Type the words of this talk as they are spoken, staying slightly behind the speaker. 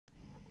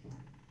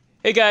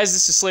Hey guys,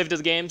 this is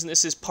SlaveToTheGames, and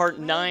this is part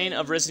 9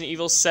 of Resident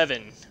Evil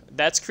 7.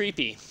 That's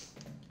creepy.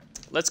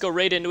 Let's go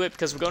right into it,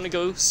 because we're going to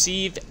go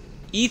save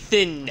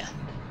Ethan.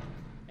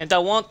 And I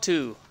want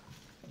to.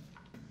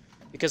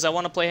 Because I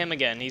want to play him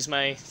again. He's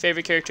my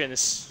favorite character in this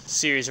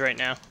series right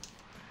now.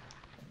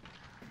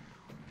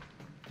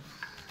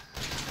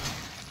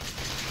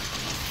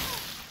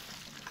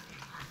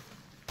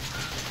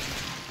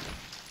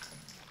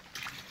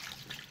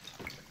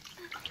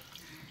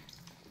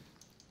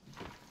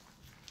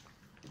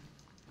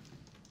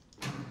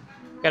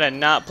 Gotta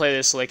not play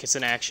this like it's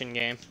an action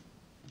game.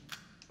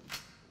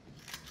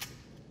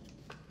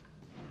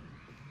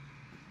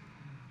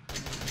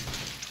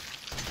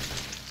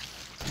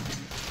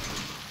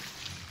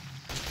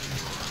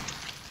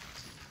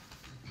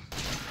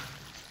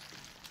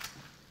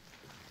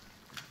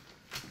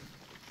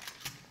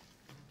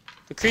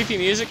 The creepy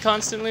music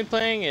constantly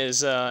playing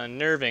is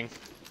unnerving.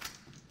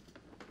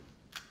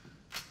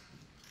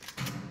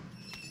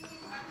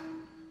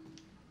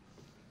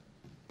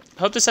 I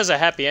hope this has a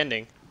happy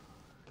ending.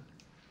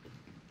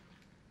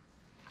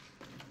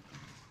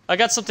 I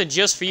got something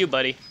just for you,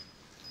 buddy.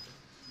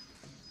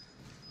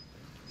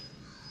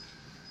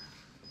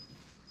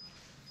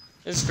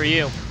 This is for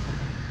you.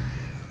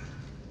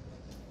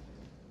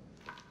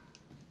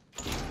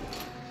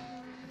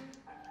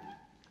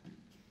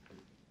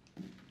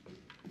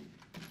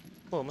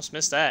 Oh, almost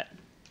missed that.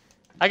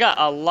 I got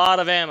a lot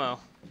of ammo.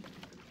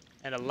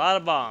 And a lot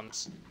of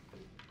bombs.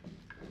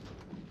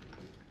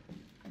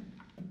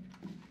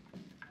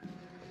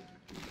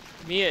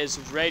 Mia is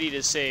ready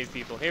to save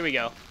people. Here we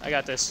go. I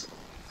got this.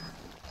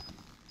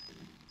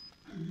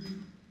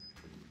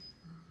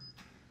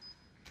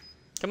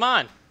 Come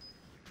on.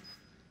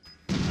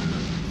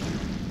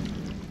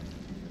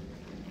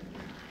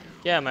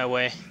 Get out of my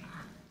way.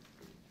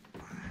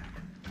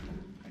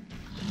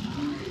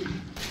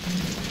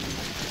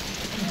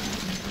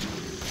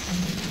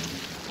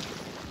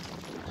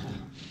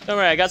 Don't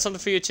worry, I got something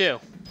for you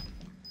too.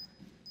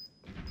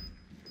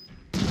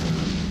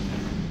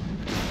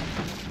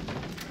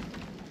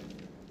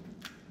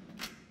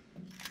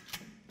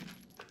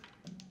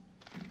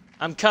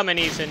 I'm coming,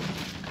 Ethan.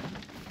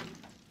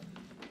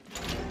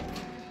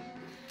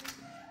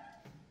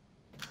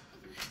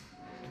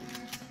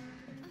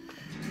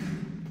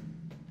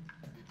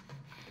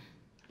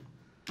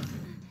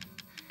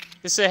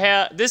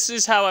 This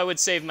is how I would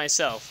save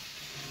myself.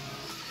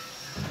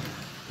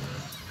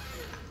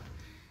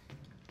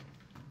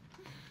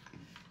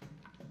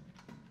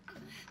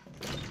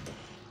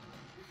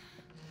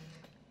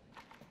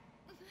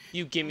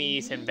 You give me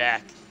Ethan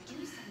back.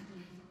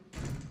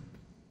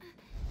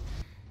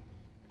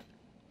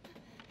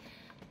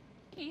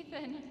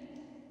 Ethan.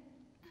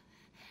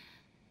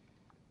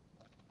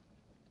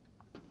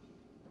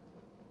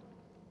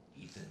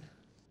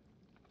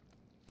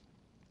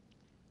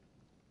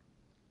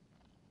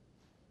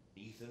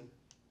 Ethan?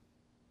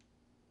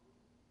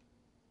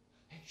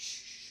 Hey,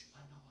 shh, I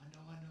know.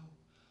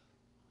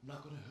 I'm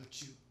not gonna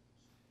hurt you.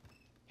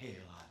 Hell,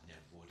 I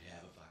never would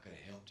have if I could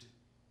have helped it.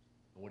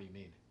 What do you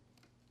mean?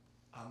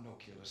 I'm no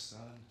killer, son.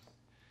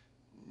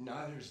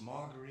 Neither is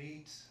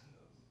Marguerite,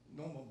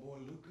 nor my boy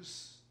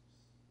Lucas,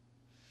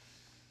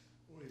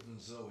 or even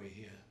Zoe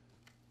here.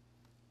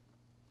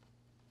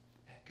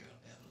 That girl,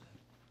 Evelyn,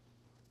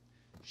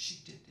 she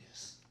did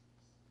this.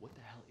 What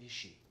the hell is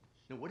she?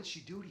 No, what did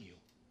she do to you?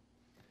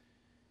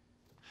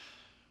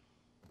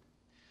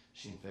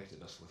 She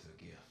infected us with her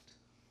gift.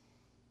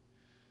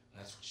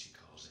 That's what she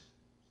calls it.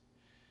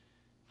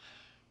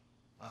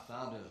 I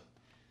found her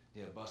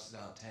near a busted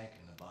out tank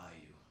in the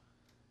bayou.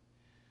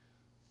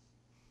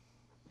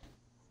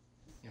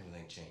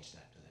 Everything changed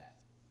after that.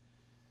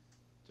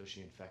 So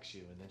she infects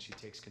you and then she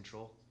takes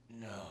control?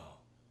 No.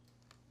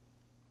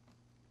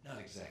 Not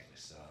exactly,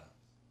 son.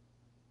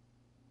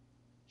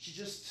 She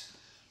just...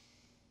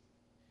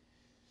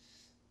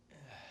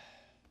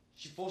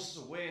 she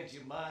forces her way into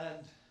your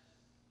mind,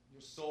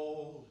 your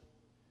soul.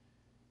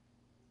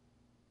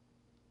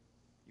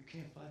 You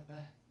can't fight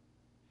back.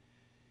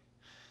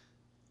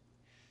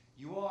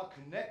 You are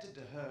connected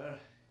to her,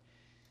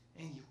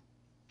 and you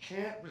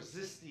can't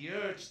resist the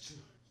urge to...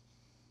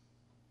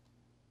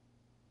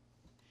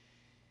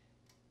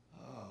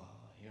 Oh,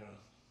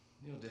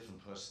 you're a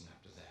different person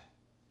after that.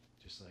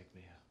 Just like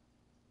Mia.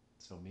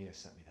 So Mia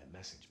sent me that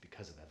message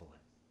because of Evelyn.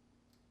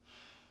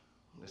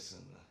 Listen,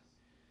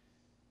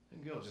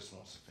 the girl just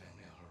wants a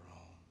family of her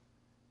own.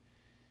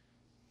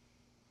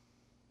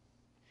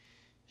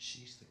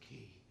 She's the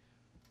key.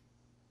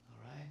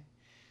 All right?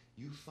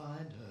 You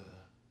find her,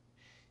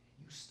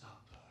 and you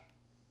stop her.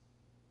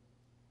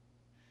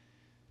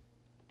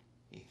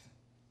 Ethan.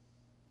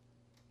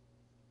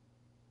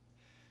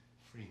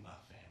 Free my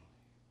family.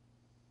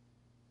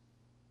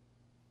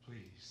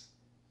 Please.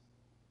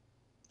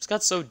 It's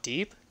got so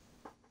deep.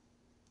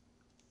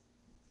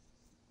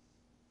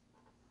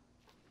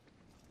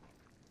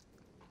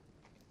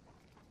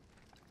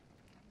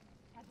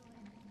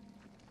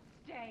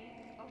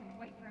 Stay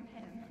away from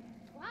him.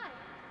 Why?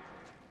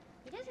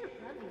 He doesn't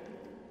love you.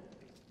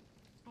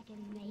 I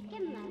can make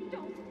him love you.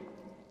 Don't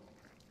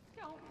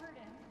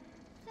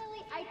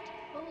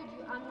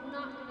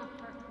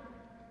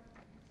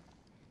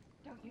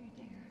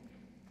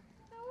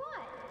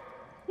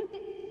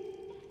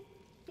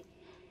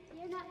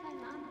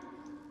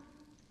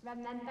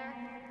Remember?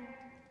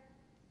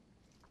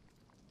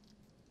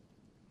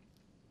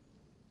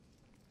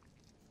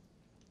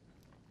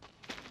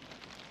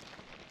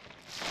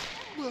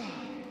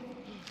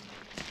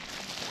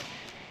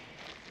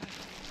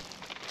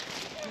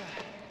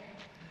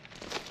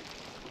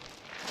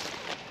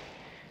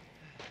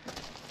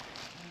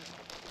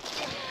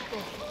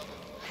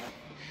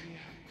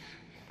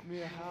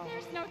 Mia, how?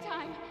 There's no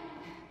time.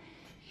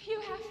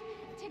 You have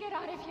to get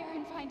out of here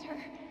and find her.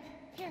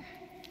 Here,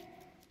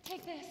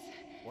 take this.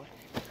 What?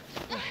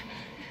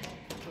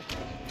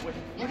 Wait,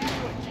 what are you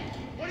doing?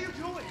 What are you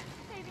doing?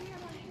 Saving your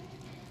life.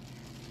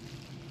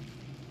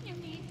 You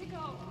need to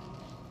go.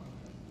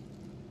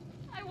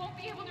 I won't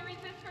be able to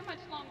resist for much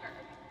longer.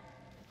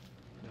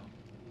 No.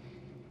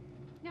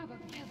 Now go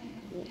kill him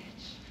in the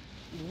ditch.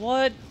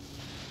 What?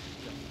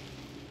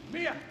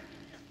 Mia!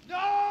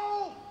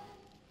 No!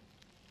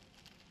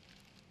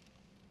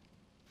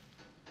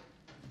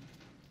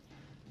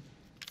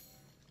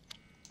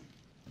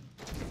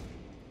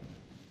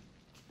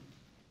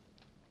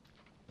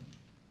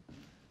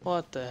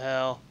 What the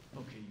hell?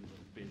 Okay, you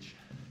little bitch.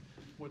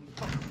 What?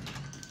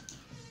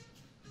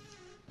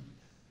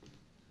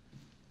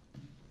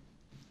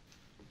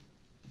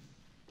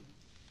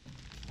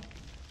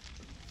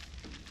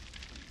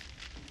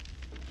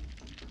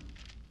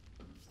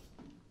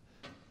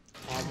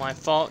 All my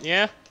fault,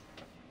 yeah?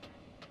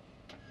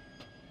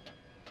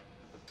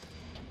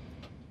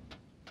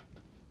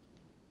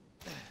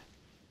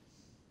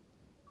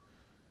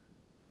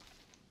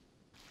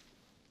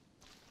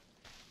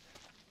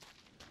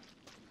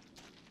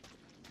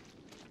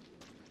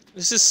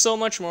 This is so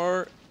much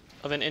more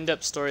of an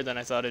in-depth story than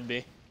I thought it'd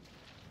be.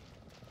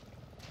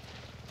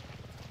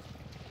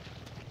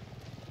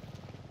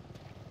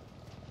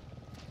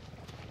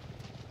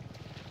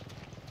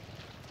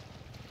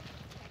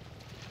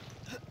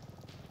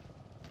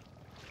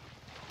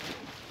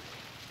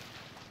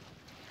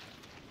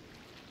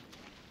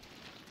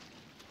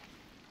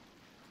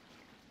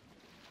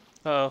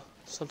 Uh-oh,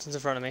 something's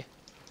in front of me.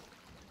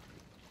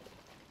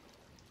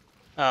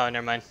 Oh,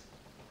 never mind.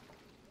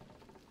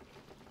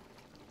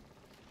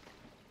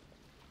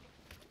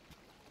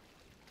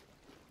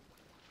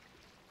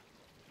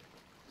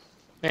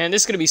 Man,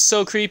 this is gonna be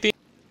so creepy.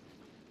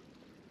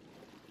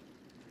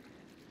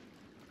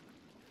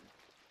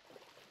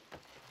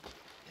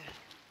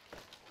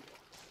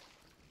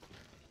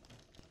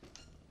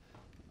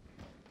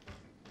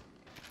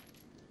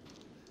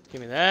 Give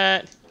me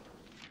that. There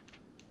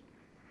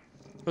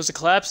was a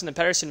collapse in the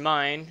Patterson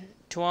mine.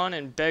 Tuan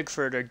and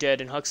Begford are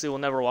dead, and Huxley will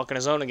never walk on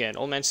his own again.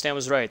 Old man Stan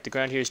was right. The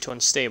ground here is too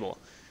unstable.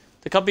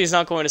 The company is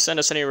not going to send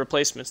us any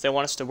replacements. They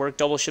want us to work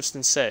double shifts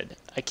instead.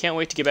 I can't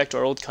wait to get back to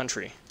our old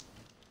country.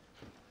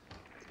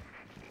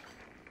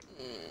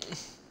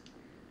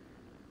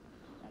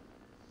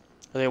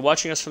 Are they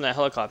watching us from that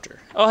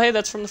helicopter? Oh, hey,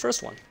 that's from the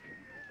first one.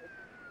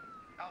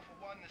 Alpha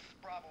 1, this is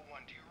Bravo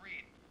 1. Do you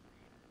read?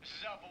 This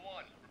is Alpha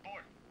 1.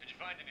 Report. Did you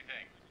find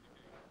anything?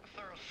 A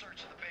thorough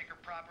search of the Baker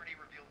property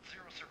revealed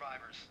 0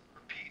 survivors.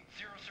 Repeat,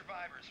 0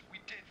 survivors.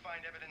 We did find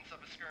evidence of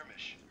a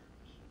skirmish.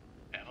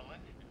 Evelyn?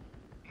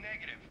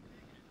 Negative.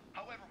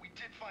 However, we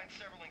did find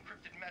several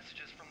encrypted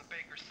messages from the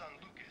Baker's son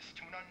Lucas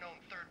to an unknown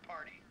third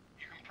party.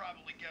 You can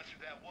probably guess who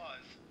that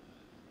was.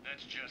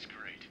 That's just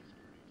great.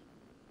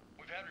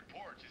 We've had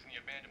reports using the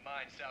abandoned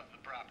mine south of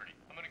the property.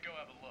 I'm gonna go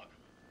have a look.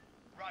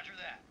 Roger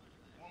that.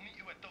 We'll meet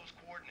you at those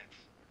coordinates.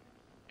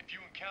 If you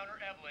encounter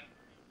Evelyn,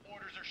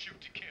 orders are shoot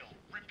to kill.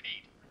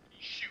 Repeat,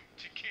 shoot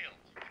to kill.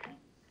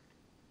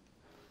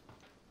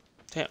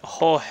 Damn.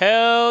 Oh,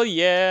 hell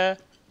yeah.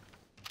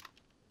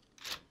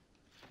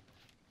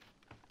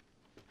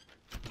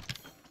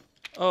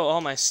 Oh,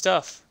 all my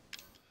stuff.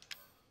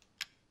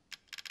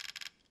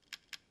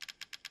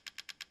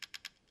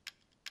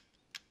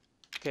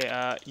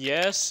 Okay,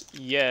 yes,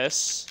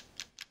 yes.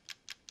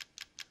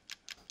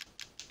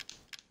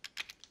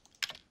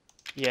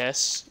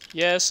 Yes,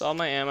 yes, all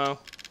my ammo.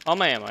 All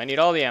my ammo, I need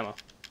all the ammo.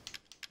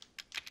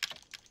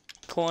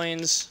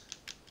 Coins.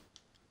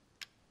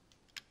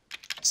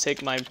 Let's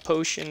take my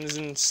potions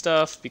and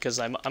stuff, because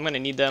I'm gonna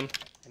need them.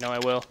 I know I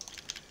will.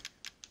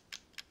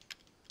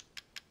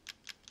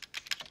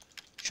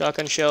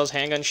 Shotgun shells,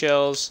 handgun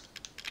shells.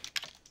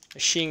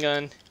 Machine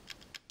gun.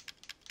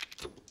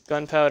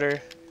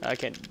 Gunpowder. I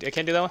can't do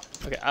that one?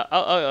 Okay,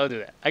 I'll do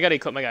that. I gotta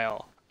equip my guy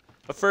all.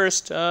 But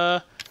first,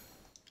 let's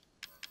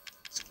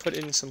put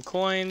in some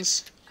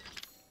coins.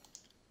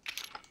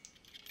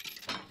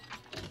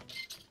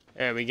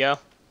 There we go.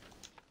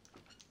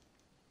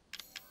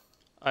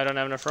 I don't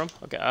have enough room?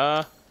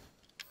 Okay,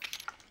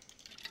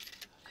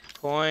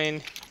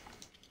 coin.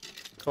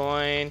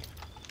 Coin.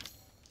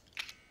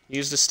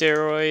 Use the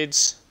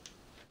steroids.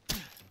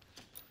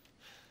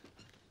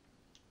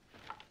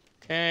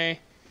 Okay.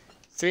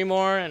 3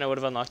 more, and I would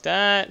have unlocked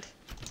that.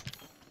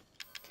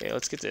 Okay,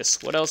 let's get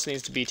this. What else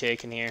needs to be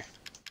taken here?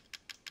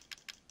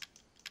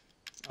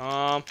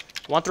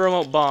 Want the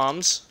remote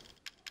bombs.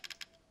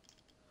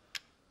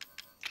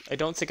 I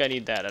don't think I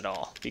need that at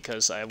all,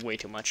 because I have way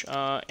too much.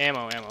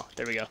 Ammo.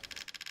 There we go.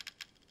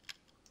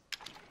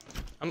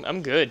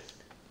 I'm good.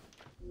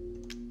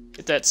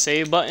 Hit that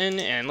save button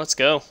and let's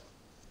go.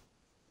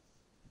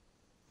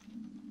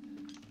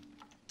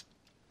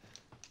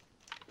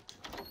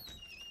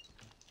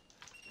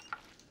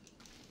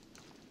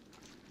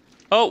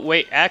 Oh,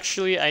 wait,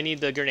 actually, I need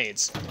the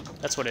grenades.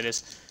 That's what it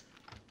is.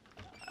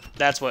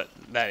 That's what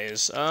that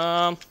is.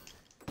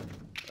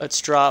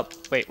 Let's drop...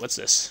 Wait, what's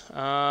this?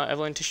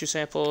 Evelyn tissue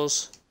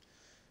samples.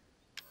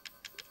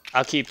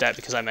 I'll keep that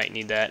because I might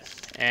need that.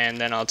 And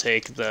then I'll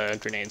take the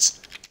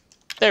grenades.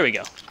 There we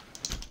go.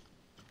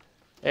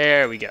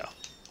 There we go.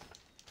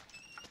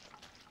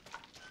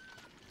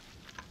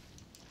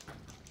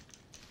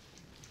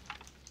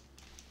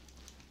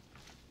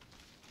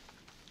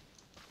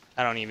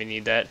 I don't even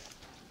need that.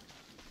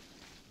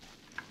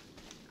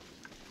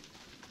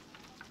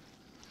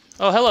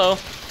 Oh, hello.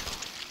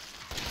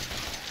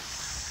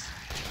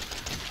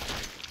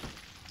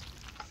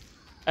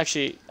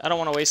 Actually, I don't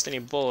want to waste any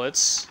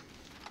bullets.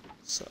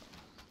 So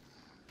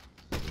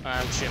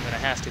actually, I'm gonna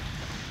have to.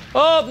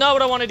 Oh, not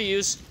what I wanted to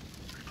use.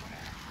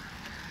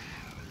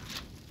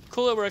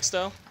 Cool, it works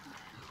though.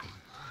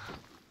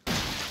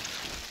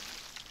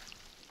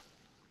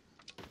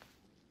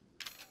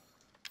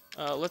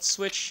 Let's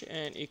switch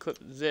and equip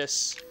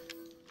this.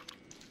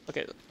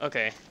 Okay,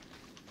 okay.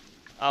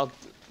 I'll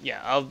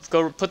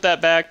go put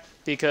that back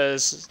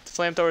because the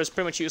flamethrower is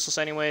pretty much useless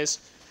anyways.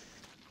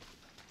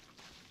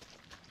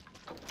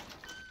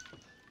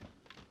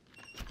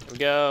 There we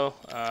go.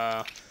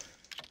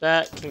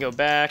 That can go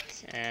back,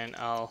 and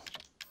I'll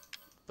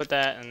put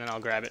that, and then I'll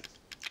grab it.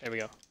 There we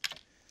go.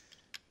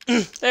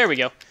 There we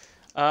go.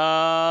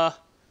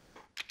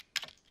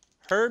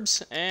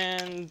 Herbs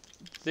and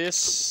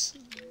this.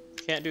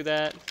 Can't do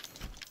that.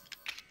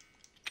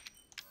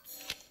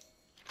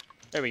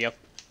 There we go.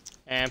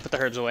 And put the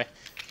herbs away.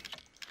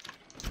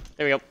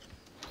 There we go.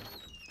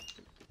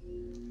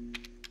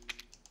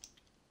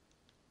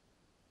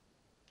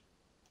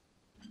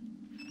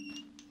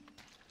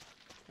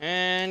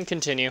 And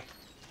continue.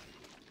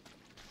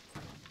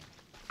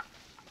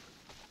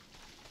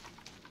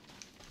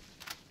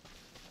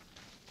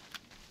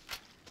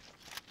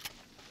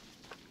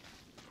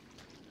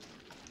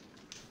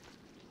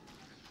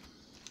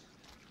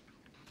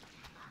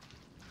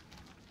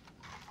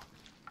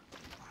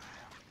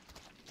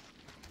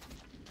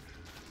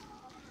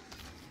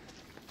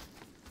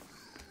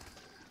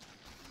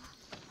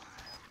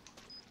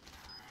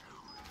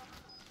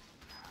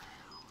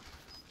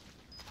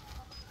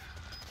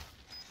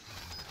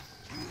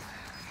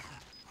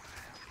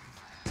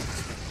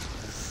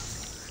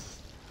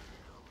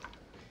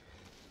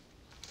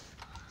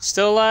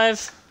 Still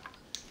alive?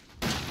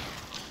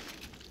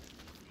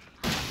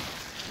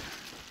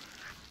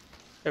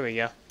 There we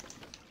go.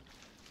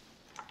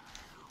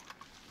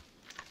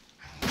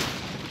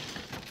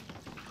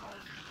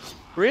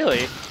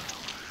 Really?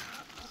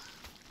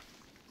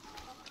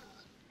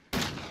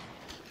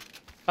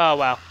 Oh,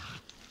 wow.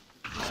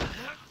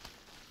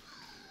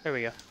 There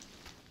we go.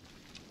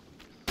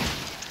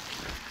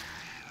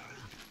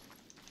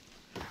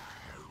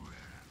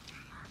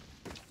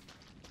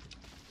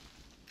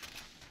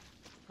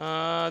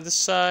 This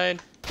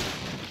side.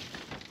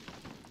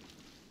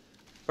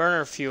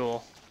 Burner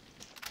fuel.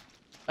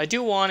 I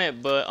do want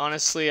it, but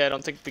honestly, I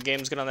don't think the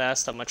game's gonna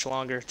last that much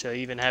longer to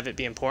even have it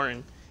be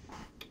important.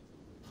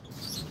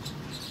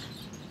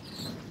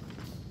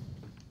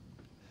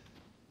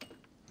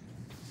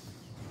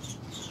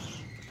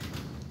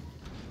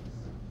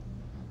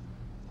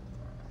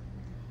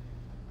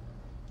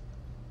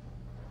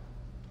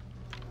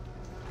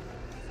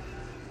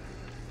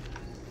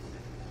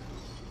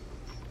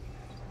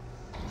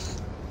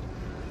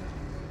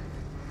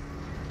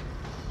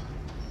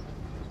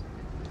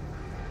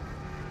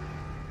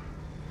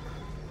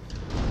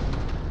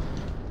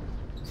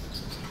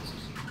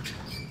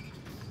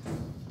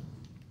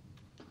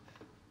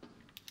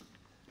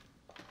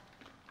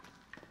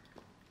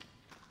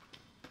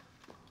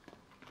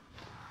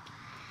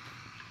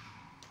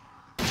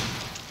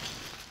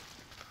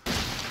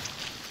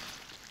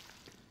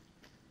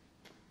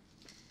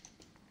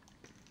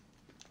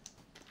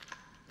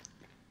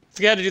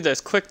 Forgot to do this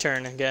quick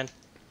turn again.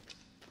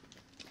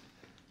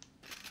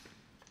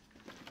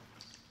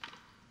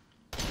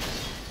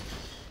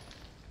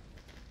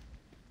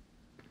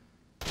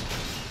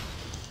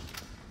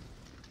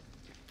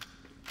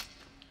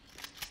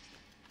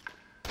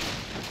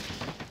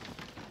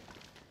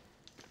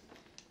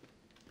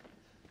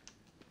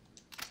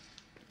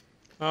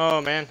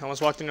 Oh man, I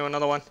almost walked into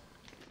another one.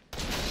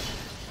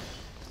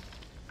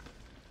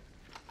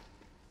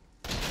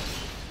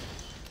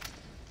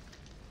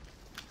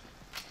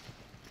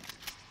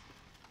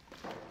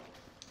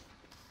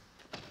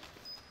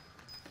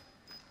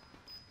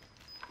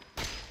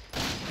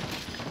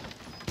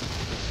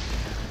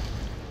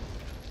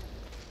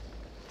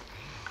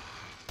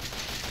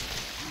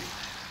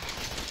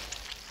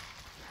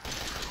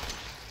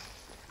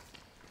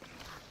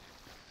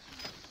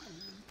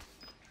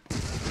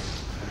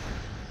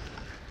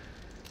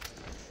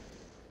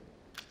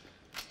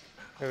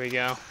 There we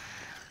go.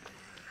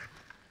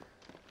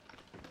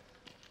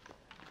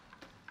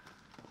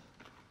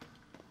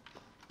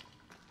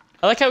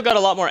 I like how it got a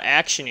lot more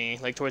action-y,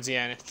 like, towards the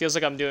end. It feels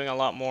like I'm doing a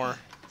lot more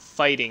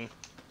fighting.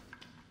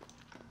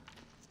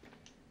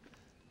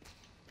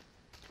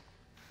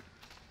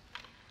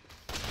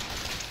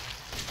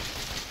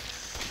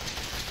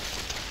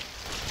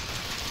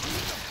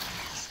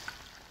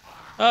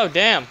 Oh,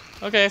 damn.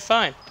 Okay,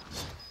 fine.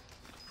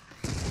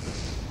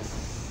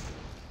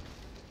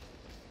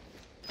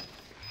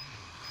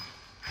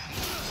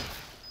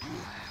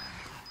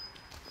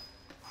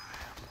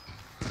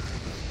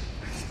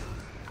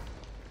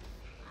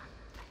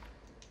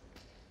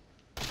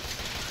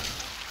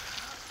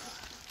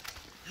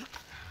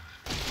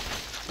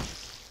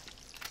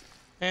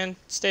 And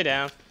stay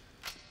down.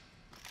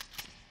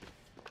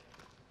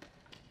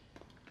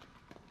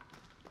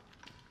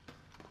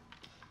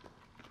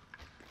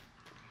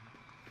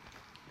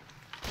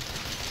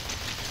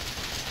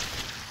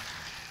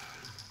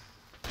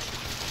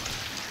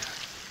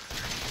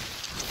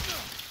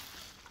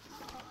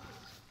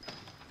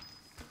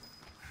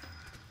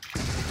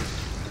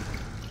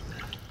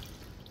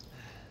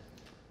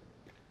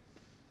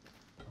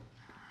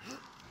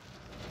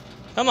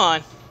 Come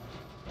on.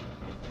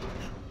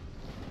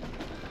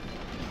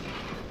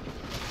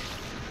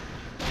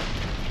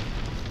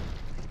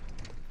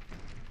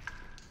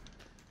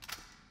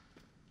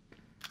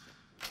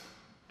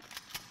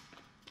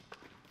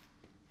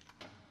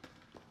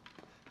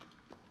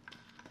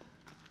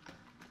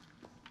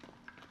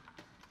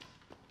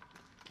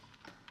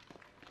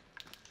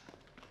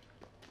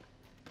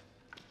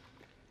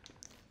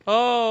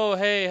 Oh,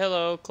 hey,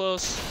 hello,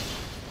 close.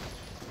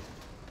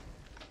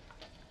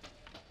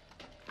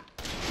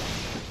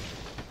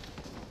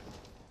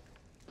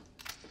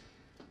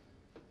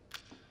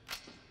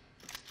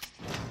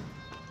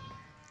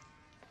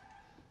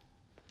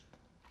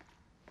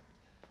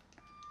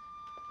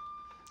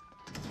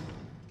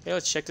 Okay,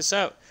 let's check this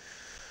out.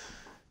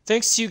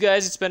 Thanks to you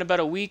guys, it's been about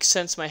a week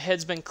since my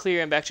head's been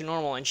clear and back to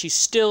normal, and she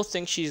still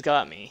thinks she's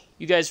got me.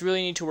 You guys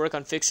really need to work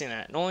on fixing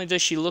that. Not only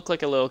does she look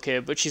like a little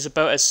kid, but she's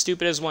about as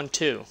stupid as one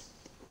too.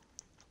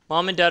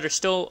 Mom and Dad are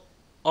still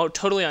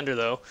totally under,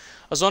 though.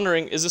 I was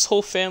wondering, is this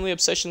whole family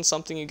obsession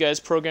something you guys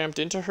programmed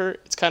into her?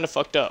 It's kind of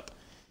fucked up.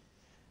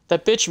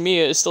 That bitch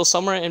Mia is still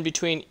somewhere in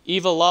between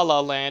Eva La La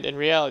Land and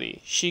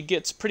reality. She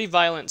gets pretty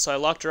violent, so I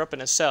locked her up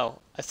in a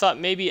cell. I thought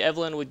maybe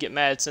Evelyn would get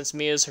mad since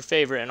Mia's her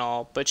favorite and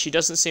all, but she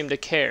doesn't seem to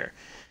care.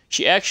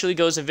 She actually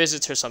goes and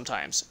visits her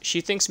sometimes. She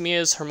thinks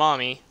Mia's her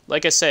mommy.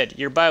 Like I said,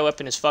 your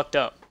bioweapon is fucked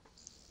up.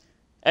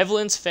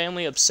 Evelyn's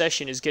family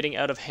obsession is getting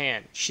out of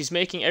hand. She's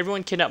making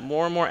everyone kidnap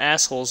more and more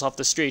assholes off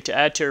the street to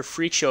add to her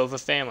freak show of a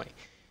family.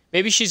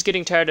 Maybe she's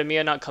getting tired of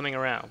Mia not coming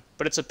around,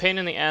 but it's a pain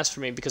in the ass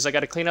for me because I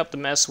gotta clean up the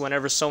mess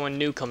whenever someone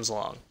new comes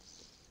along.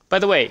 By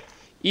the way,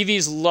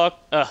 Evie's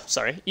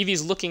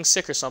looking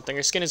sick or something.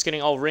 Her skin is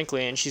getting all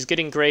wrinkly and she's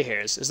getting gray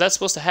hairs. Is that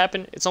supposed to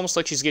happen? It's almost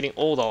like she's getting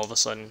old all of a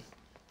sudden.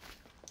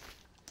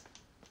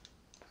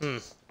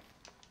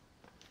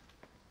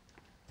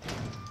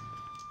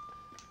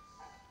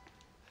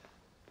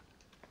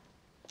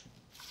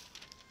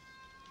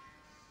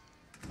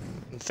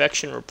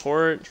 Infection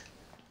report.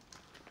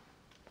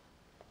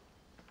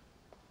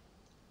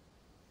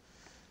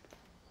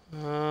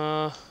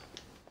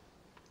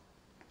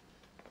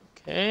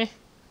 Okay.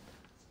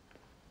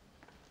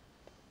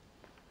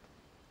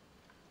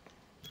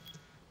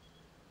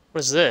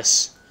 What is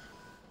this?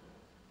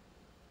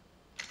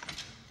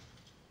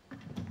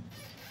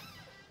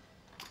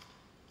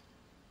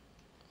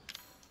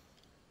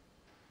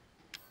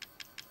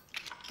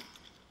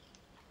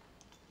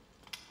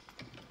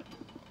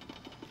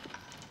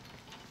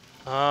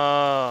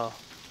 Oh.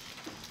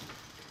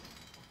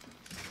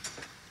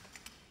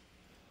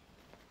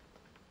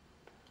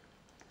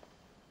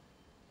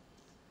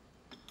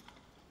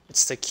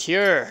 It's the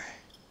cure.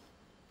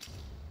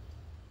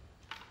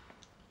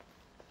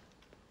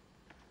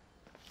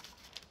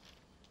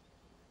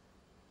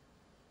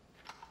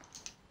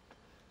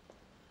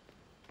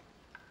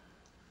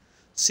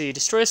 See,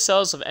 destroy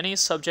cells of any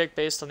subject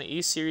based on the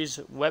E-Series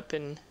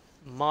weapon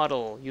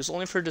model. Used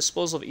only for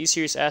disposal of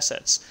E-Series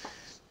assets.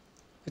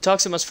 The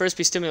toxin must first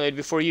be stimulated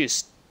before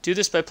use. Do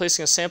this by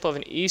placing a sample of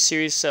an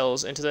E-Series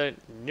cells into the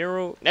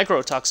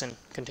necrotoxin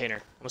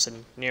container. Almost said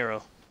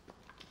Nero.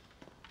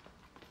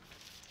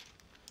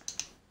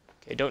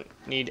 Okay, don't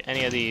need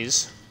any of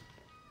these.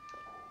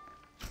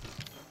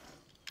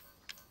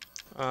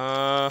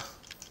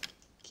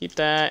 Keep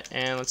that,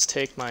 and let's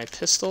take my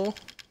pistol.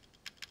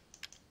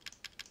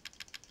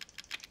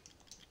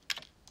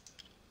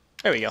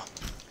 There we go.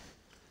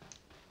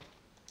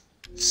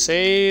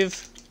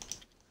 Save.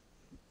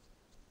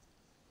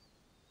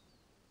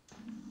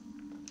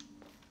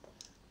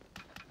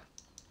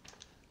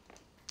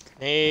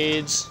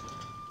 Grenades.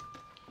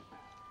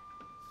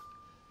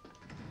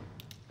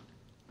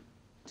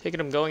 Taking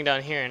them going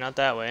down here, not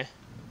that way.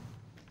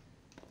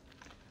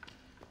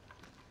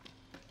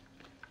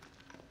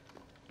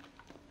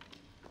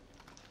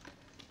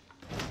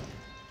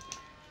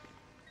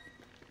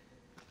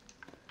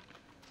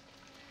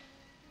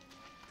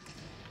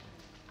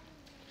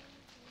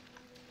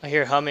 I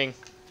hear humming.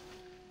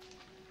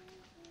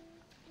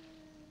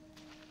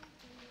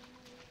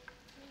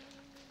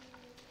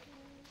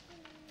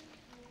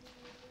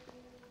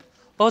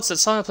 Oh, it's that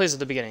song that plays at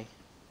the beginning.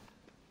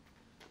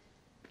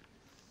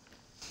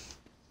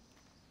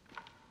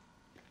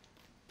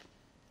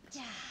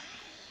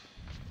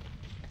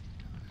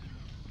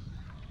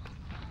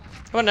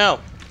 Oh no!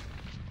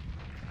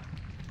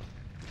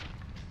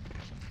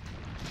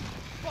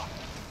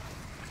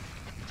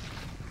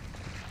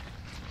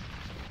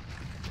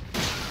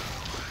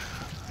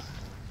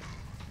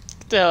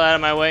 Get the hell out of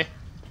my way.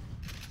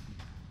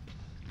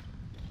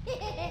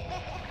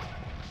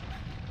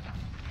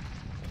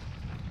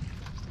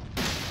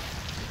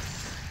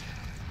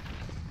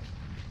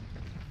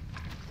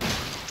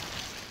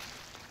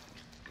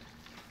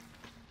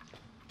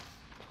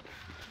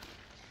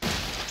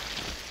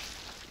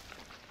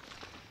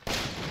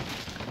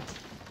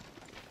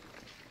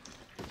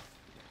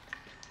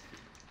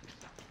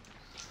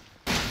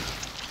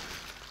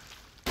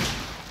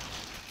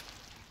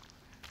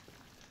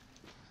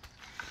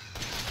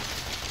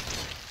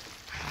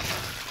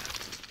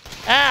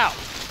 Ow!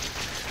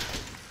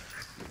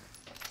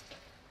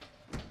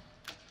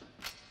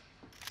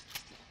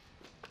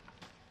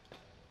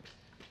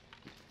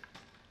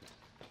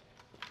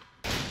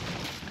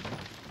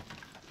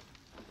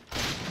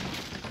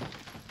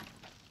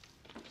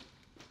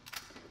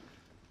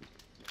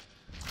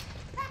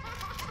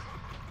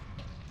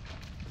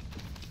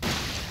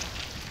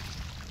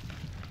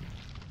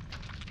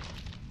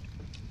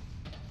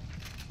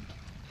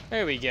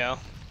 There we go.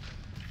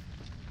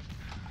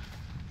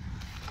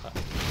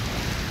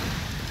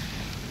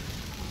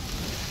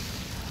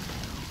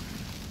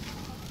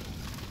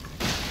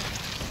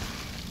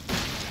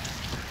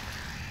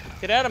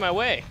 Get out of my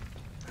way.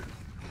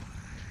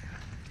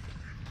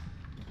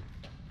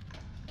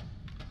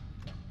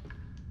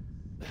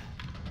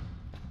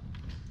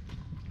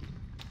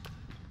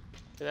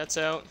 Okay, that's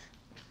out.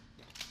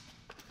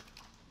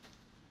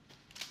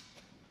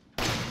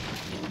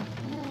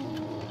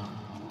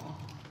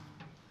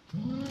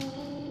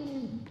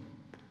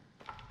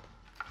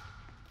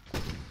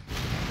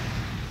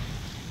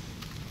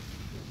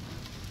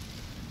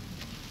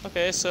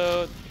 Okay,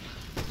 so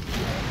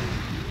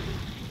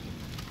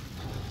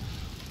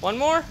one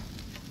more?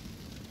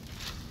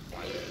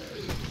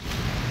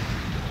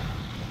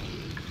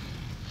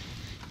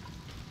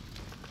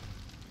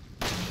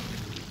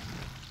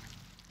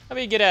 How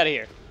about you get out of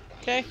here?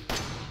 Okay.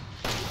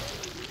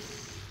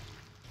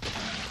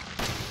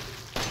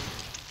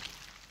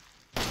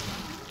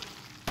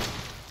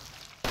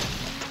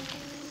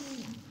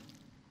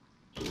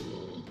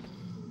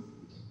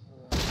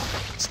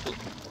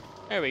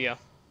 There we go.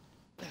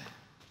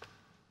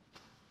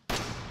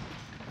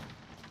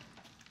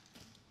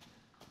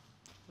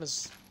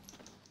 Let's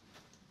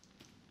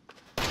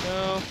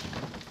go.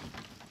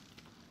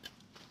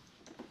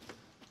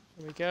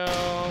 There we go.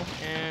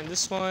 And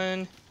this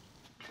one.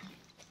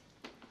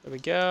 There we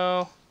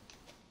go.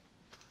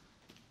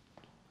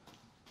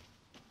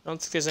 I don't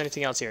think there's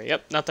anything else here.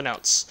 Yep, nothing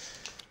else.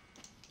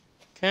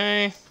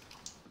 Okay.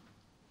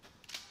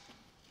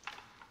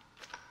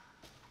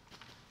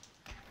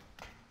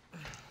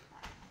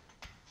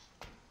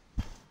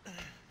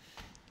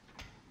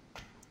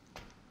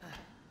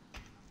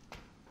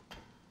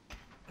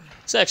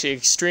 It's actually an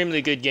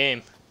extremely good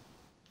game.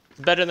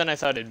 Better than I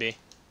thought it'd be.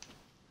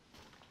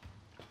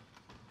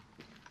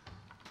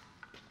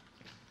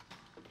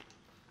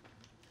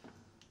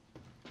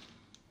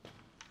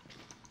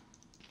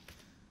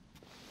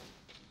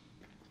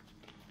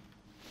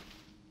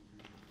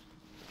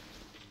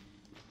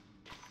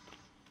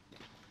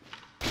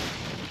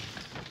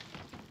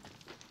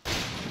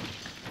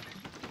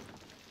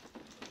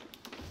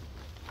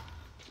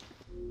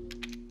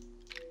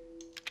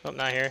 Oh,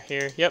 not here.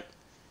 Here. Yep.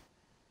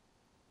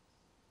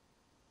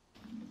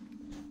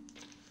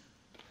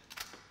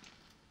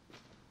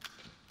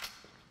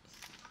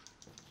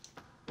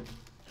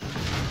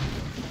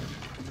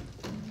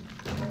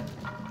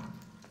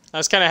 I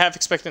was kind of half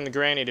expecting the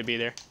granny to be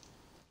there.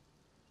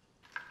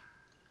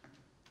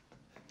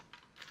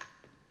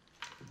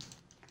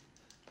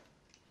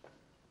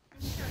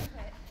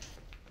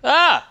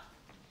 Ah!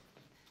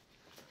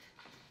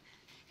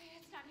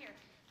 It's not here.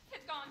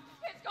 It's gone.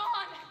 It's gone.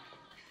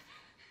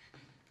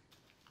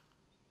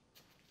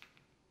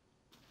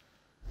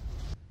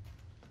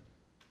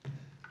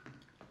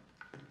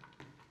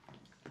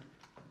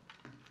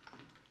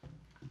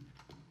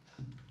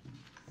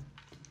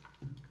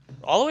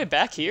 All the way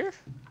back here?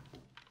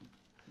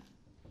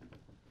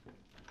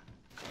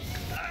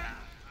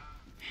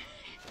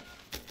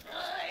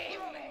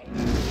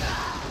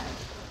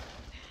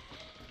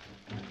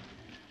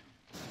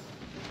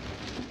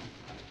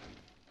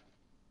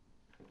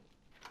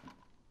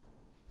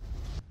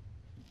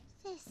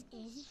 This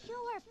is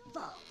your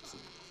fault.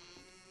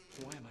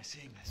 Why am I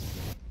seeing this?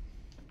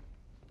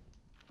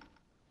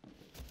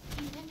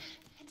 Ethan,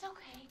 it's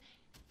okay.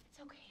 It's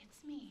okay.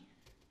 It's me.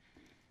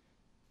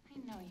 I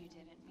know you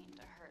didn't mean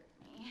to hurt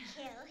me.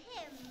 Kill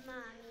him,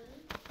 Mommy.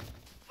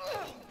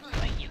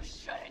 But you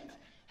shouldn't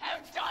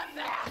have done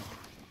that.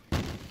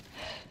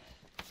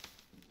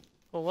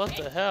 Well, what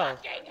the hell?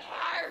 Fucking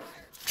hurt.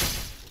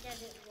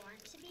 Does it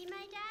want to be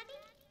my daddy?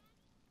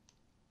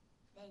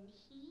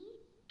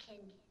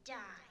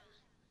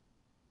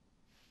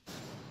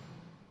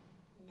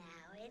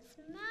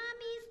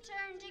 Mommy's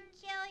turn to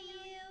kill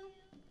you.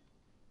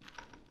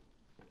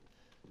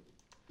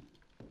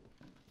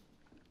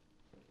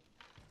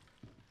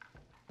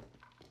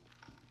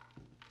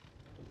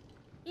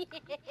 You're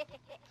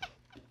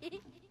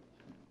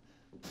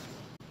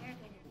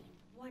gonna be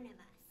one of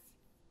us.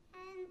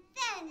 And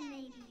then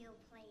maybe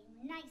you'll play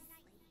nicely.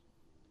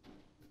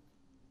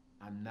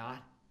 I'm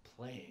not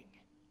playing.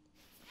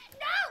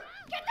 No!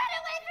 Get that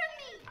away from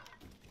me!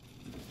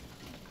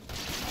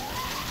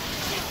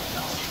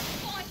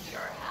 Want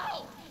your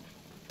help!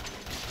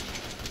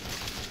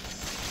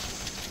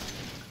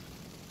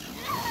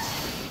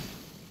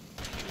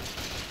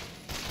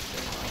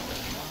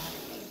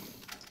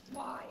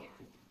 Why?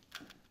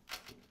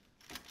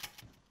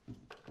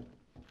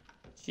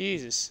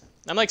 Jesus.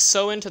 I'm like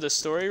so into the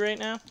story right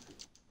now.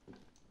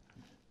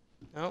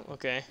 Oh,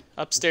 okay.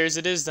 Upstairs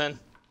it is then.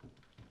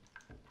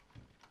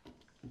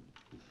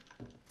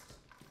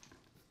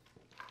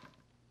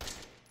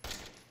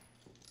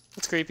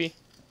 That's creepy.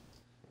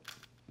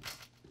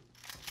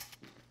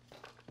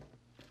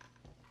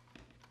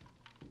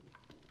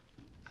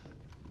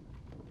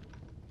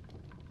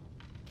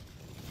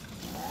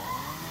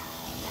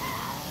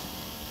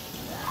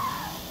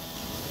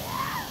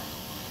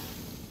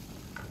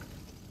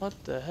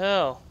 What the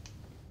hell?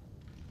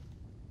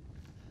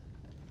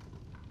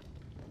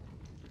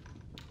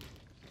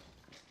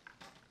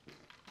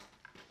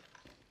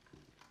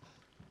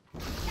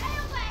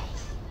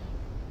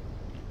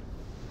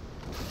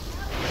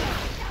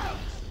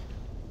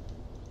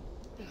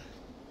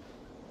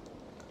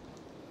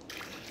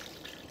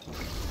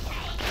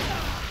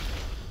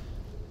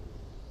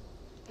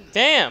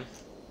 Damn!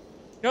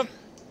 Yep.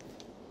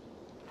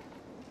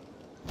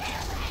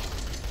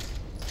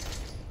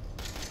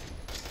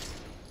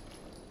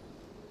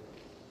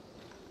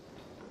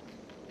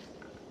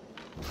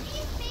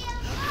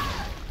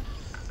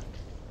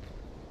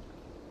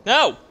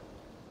 No!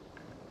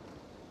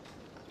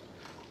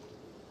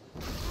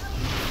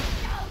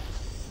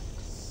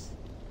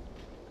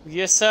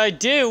 Yes, I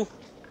do.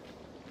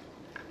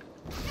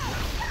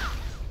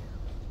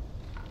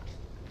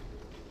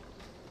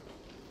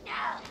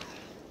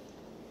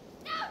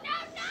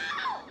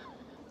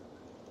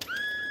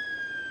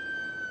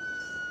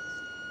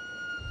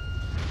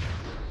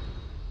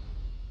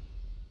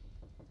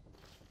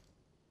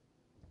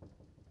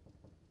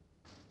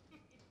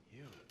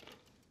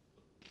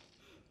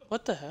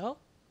 What the hell?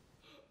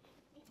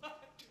 Why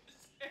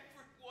does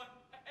everyone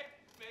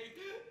hate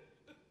me?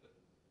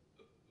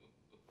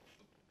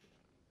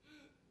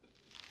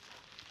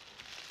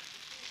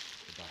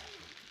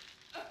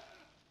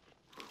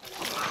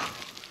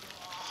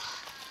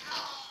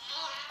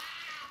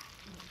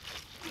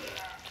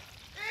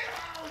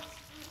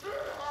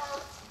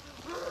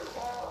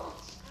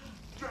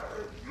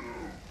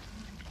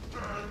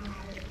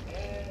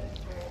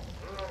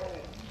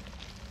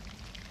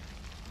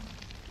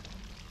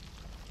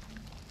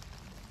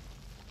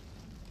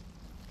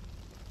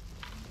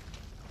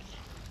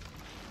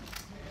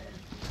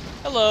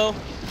 Hello.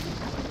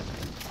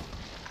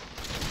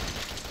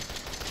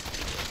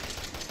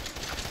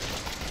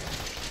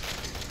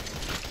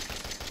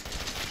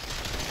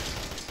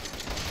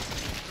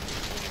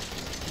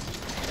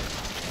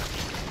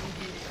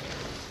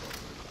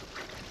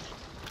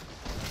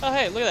 Oh,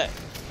 hey, look at that.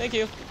 Thank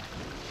you.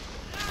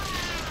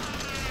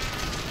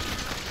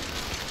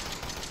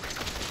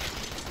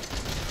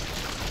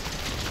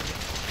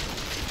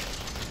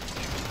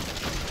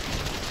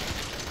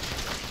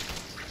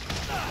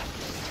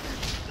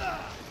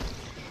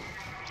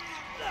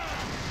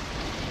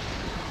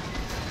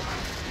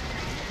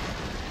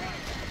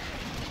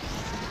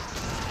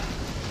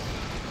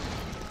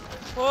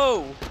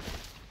 Whoa!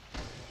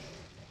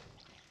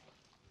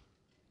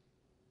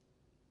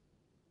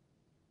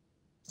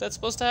 Is that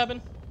supposed to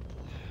happen?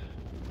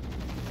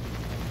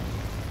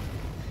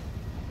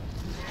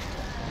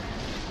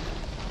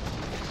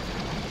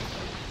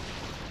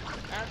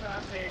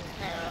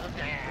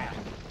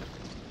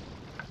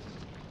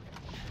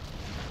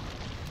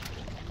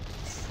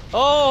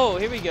 Oh,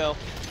 here we go.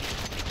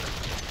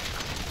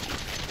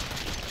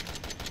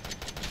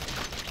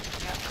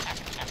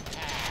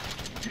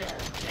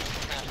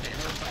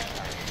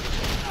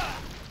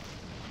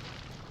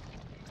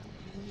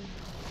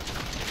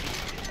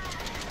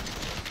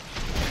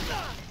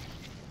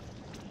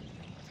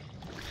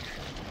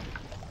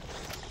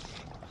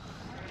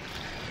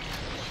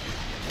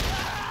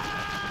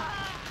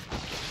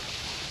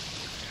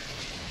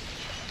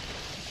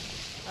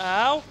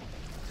 Ow.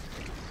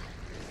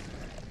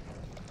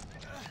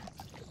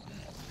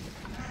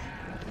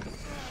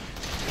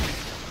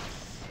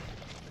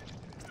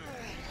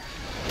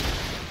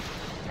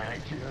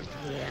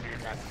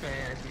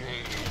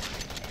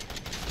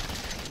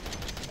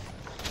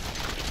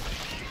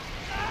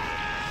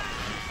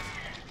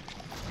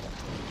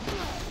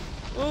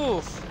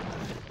 Oof.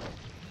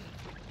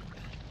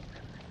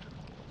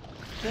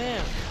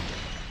 Damn.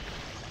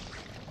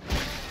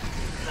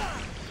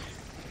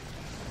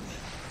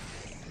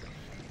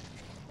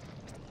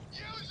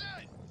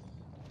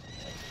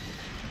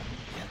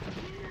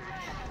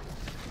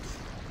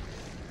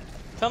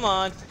 Come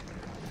on.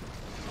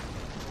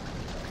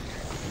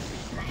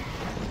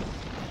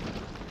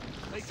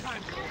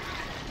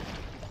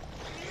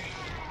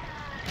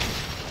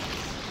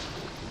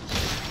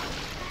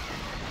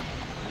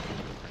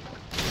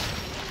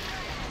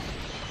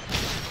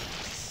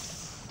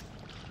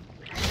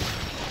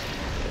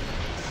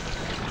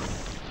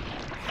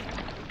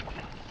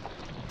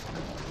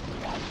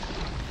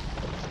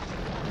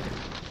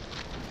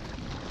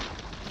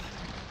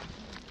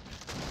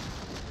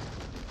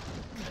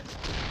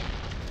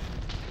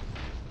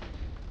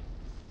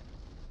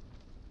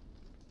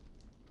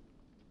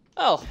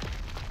 Oh.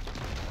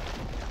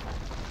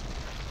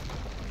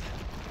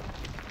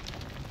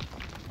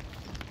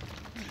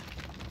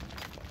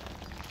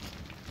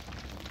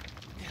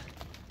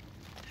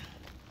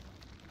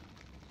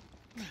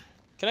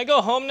 Can I go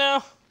home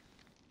now?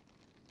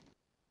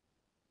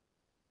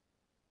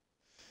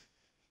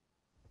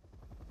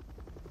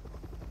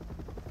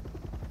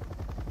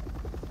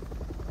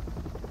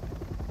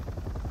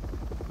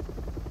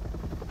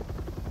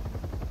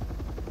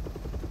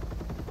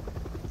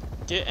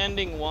 Get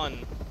ending 1.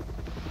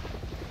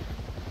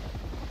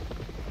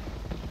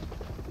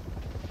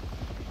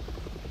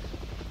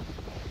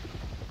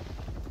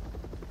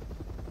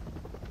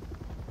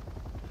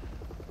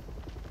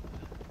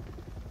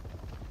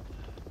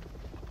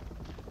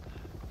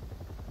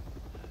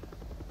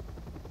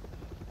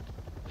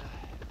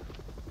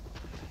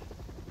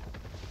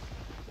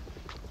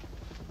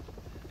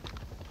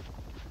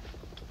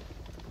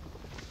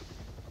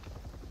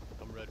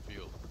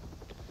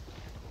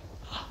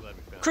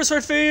 Chris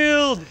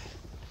Redfield!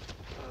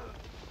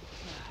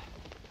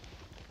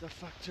 The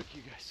fuck took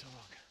you guys so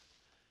long?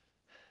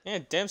 Yeah,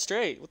 damn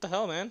straight. What the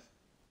hell, man?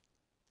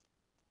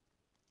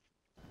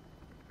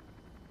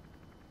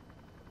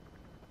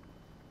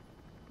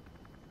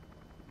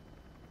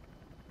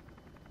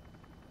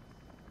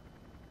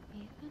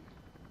 Ethan?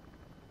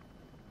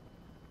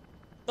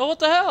 Oh, what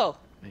the hell?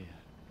 Mia.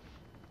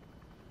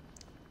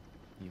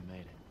 You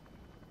made it.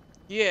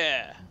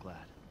 Yeah. I'm glad.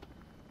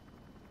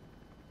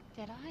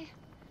 Did I?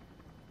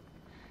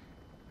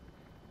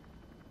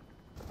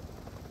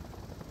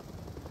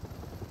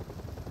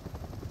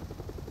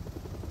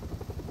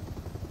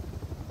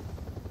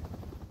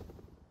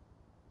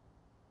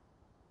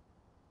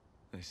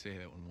 They say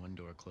that when one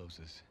door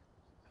closes,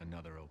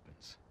 another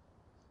opens.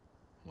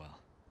 Well,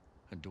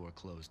 a door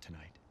closed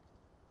tonight.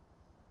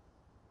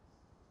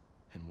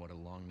 And what a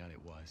long night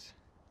it was.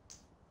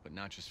 But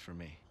not just for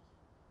me.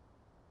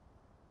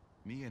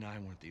 Mia and I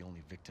weren't the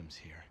only victims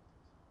here.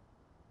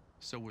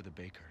 So were the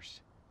Bakers.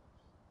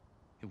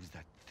 It was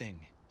that thing,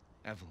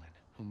 Evelyn,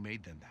 who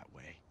made them that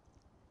way.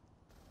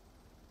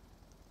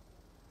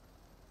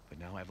 But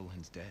now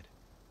Evelyn's dead.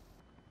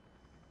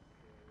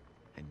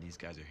 And these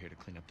guys are here to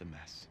clean up the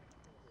mess.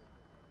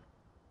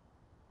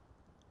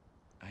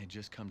 I had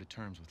just come to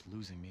terms with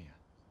losing Mia.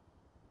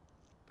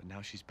 But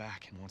now she's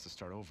back and wants to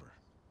start over.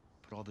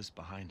 Put all this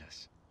behind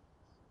us.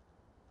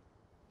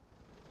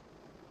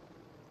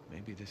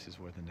 Maybe this is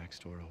where the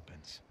next door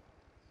opens.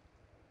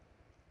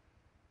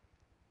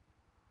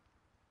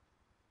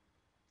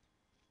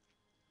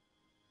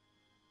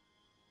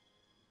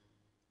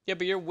 Yeah,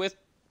 but you're with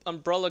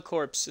Umbrella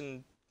Corps,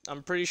 and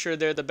I'm pretty sure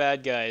they're the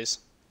bad guys.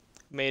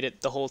 Made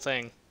it the whole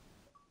thing.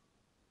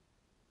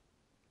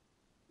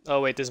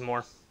 Oh, wait, there's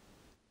more.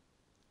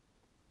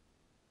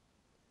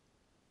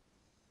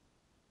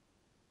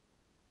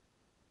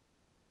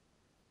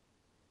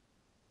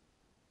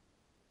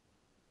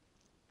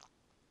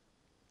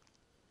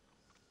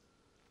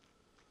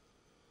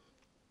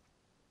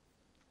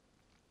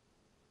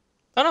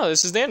 Oh no,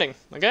 this is the ending.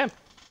 Okay.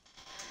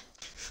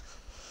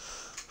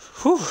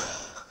 Whew.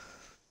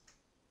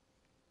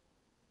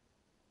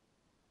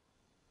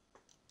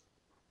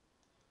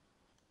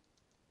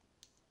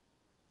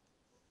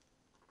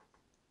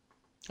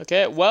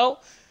 Okay,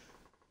 well,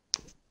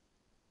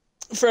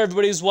 for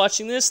everybody who's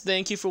watching this,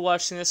 thank you for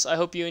watching this. I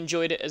hope you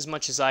enjoyed it as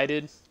much as I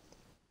did.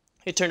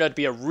 It turned out to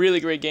be a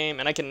really great game,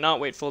 and I cannot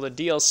wait for the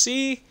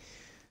DLC.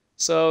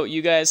 So,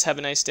 you guys have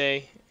a nice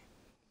day.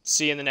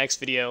 See you in the next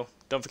video.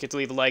 Don't forget to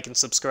leave a like and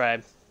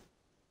subscribe.